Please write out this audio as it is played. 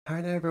Hi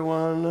there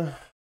everyone,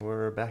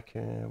 we're back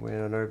with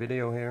another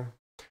video here,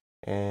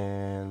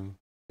 and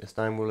this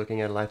time we're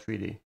looking at live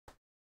 3D.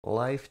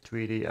 Live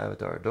 3D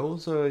avatar.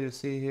 Those you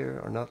see here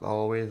are not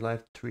always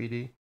live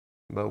 3D,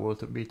 but we'll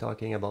be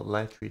talking about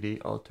live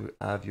 3D, how to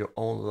have your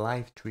own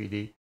live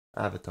 3D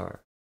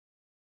avatar.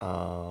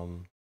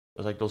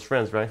 It's like those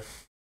friends, right?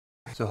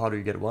 So how do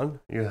you get one?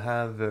 You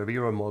have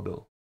VRoid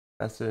Mobile.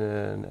 That's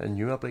a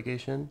new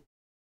application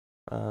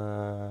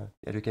that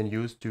you can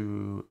use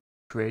to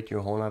create your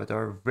own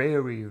avatar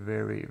very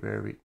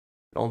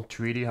on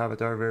 3D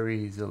avatar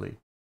very easily.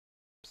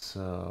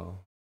 So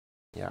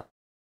yeah,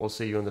 we'll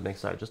see you on the next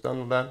slide. Just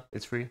download that,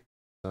 it's free.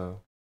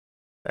 So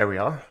there we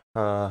are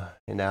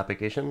in the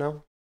application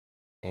now,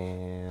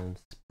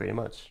 and pretty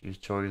much you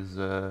choose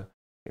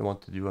you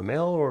want to do a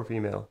male or a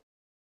female,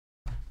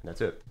 and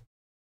that's it.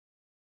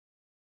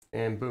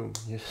 And boom,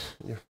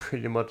 you're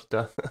pretty much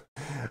done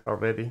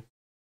already.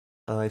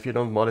 If you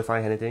don't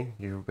modify anything,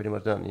 you're pretty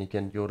much done. You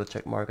can go to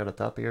check mark at the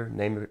top here,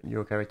 name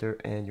your character,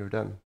 and you're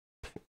done.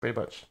 Pretty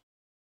much.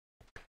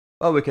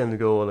 Well, we can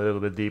go a little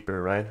bit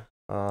deeper, right?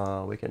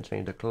 We can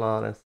change the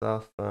cloud and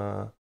stuff.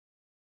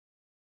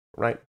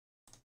 Right?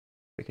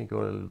 We can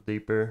go a little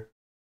deeper.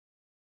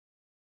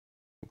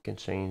 We can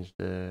change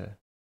the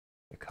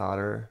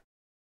color,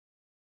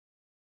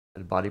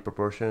 the body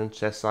proportion,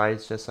 chest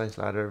size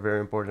slider, very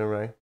important,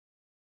 right?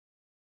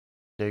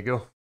 There you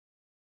go.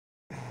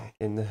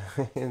 In the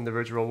in the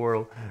virtual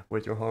world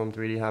with your home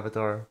 3D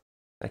avatar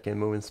that can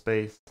move in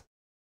space,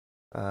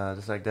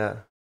 just like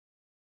that.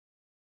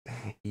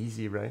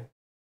 Easy, right?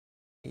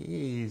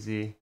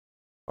 Easy.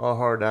 How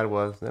hard that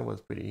was. That was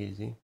pretty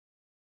easy.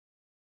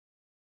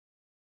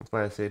 That's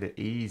why I say the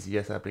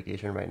easiest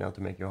application right now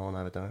to make your own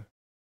avatar.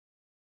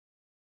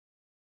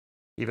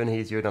 Even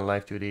easier than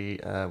Live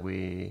 2D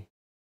we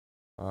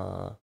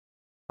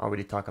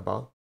already talked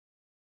about.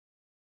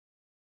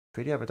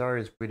 3D avatar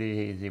is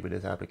pretty easy with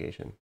this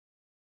application.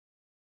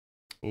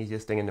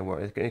 Easiest thing in the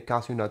world. It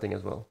costs you nothing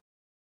as well.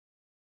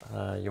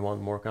 You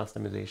want more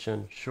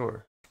customization?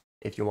 Sure.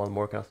 If you want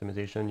more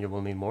customization, you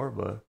will need more,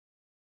 but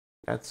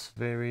that's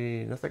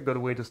a good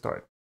way to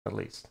start, at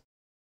least.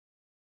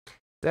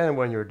 Then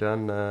when you're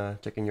done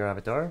checking your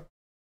avatar,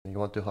 you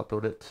want to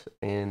upload it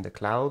in the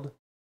cloud,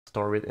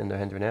 store it in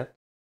the internet,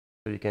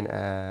 so you can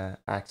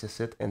access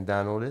it and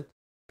download it.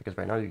 Because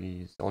right now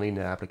it's only in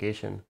the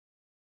application.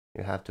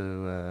 You have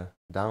to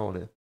download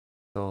it.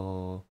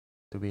 So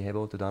to be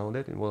able to download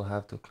it, you will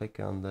have to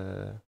click on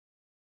the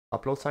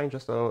upload sign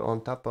just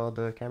on top of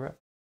the camera.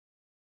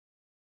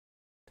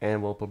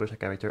 And we'll publish a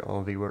character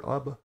on VRoid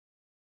Hub.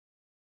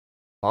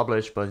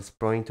 Publish, but it's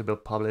going to be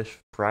published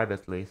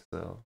privately,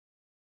 so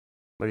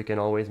but you can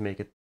always make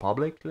it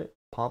public,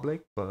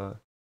 but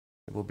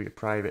it will be a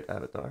private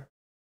avatar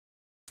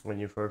when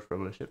you first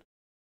publish it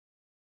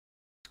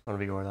on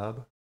VRoid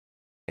Hub.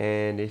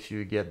 And if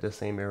you get the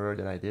same error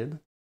that I did,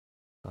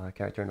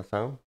 character not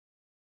found,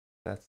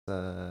 that's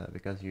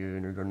because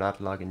you're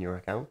not logged in your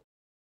account.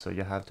 So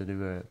you have to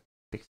do a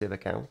fixed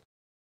account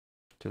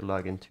to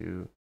log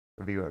into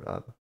VRoid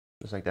Hub,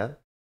 just like that,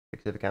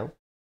 fixed account.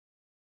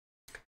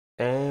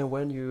 And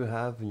when you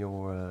have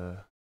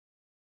your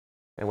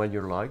and when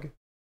you log,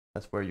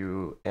 that's where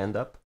you end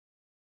up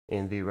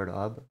in VRoid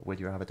Hub with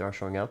your avatar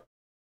showing up.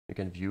 You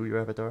can view your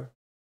avatar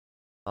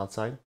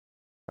outside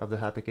of the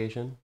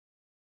application.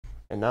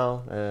 And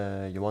now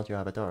you want your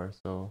avatar,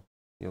 so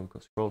you'll go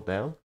scroll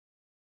down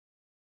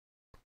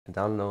and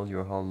download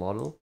your whole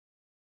model.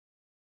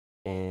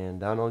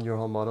 And download your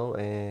whole model,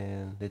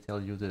 and they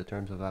tell you the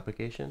terms of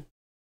application,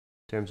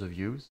 terms of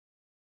use.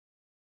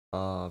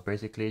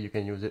 Basically, you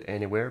can use it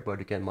anywhere, but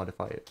you can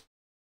modify it.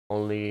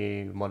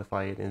 Only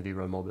modify it in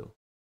VRoid Mobile.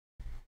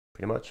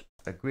 Pretty much.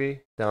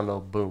 Agree,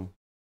 download, boom.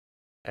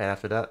 And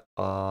after that,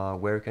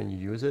 where can you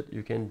use it?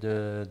 You can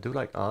do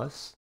like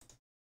us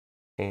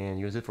and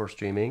use it for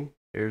streaming.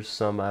 Here's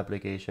some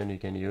application you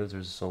can use.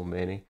 There's so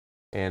many,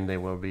 and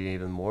there will be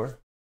even more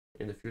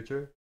in the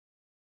future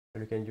that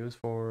you can use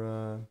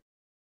for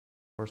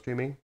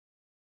streaming.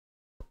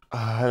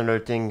 Another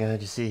thing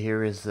you see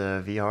here is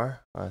VR.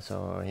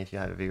 So if you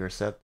have a VR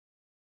set,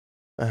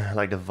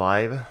 like the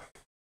Vive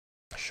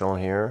shown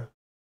here,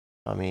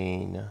 I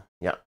mean,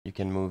 yeah, you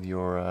can move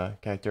your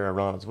character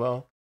around as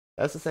well.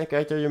 That's the same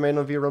character you made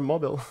on VRoid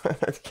Mobile.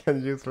 That you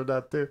can use for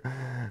that too.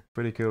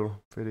 Pretty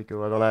cool, pretty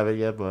cool. I don't have it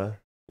yet, but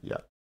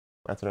yeah,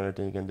 that's another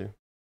thing you can do.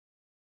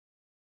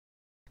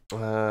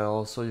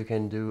 Also, you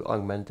can do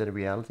augmented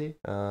reality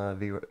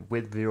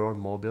with VRoid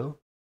Mobile.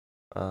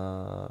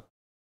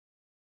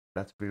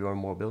 That's VRoid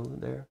Mobile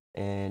there,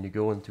 and you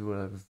go into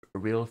a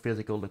real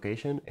physical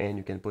location, and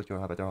you can put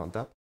your avatar on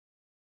top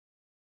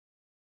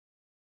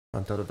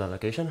of that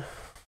location.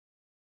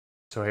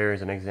 So here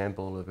is an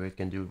example of what it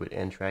can do with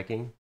end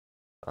tracking.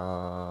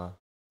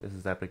 This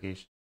is the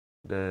application.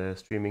 The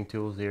streaming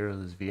tools here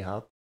is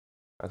VHop.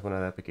 That's one of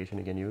the application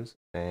you can use.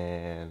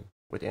 And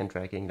with end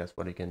tracking, that's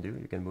what you can do.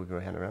 You can move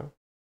your hand around.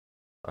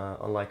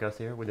 Unlike us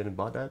here, we didn't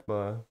bought that,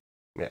 but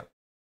yeah.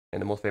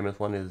 And the most famous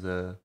one is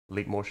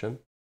Leap Motion.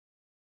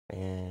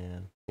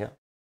 And yeah.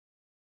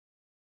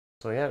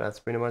 So yeah, that's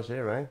pretty much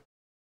it, right?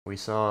 We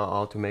saw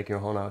how to make your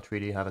own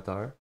 3D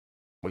avatar.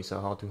 We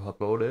saw how to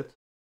upload it,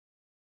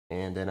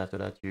 and then after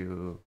that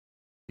you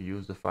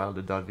use the file,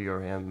 the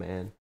 .vrm,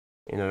 and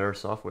in other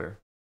software.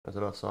 There's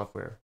a lot of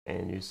software,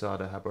 and you saw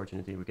the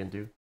opportunity we can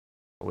do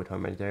with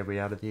augmented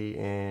reality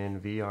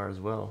and VR as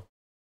well.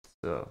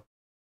 So,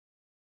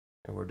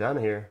 and we're done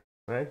here,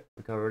 right?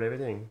 We covered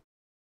everything.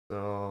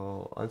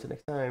 So until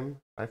next time,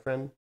 my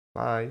friend,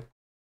 bye.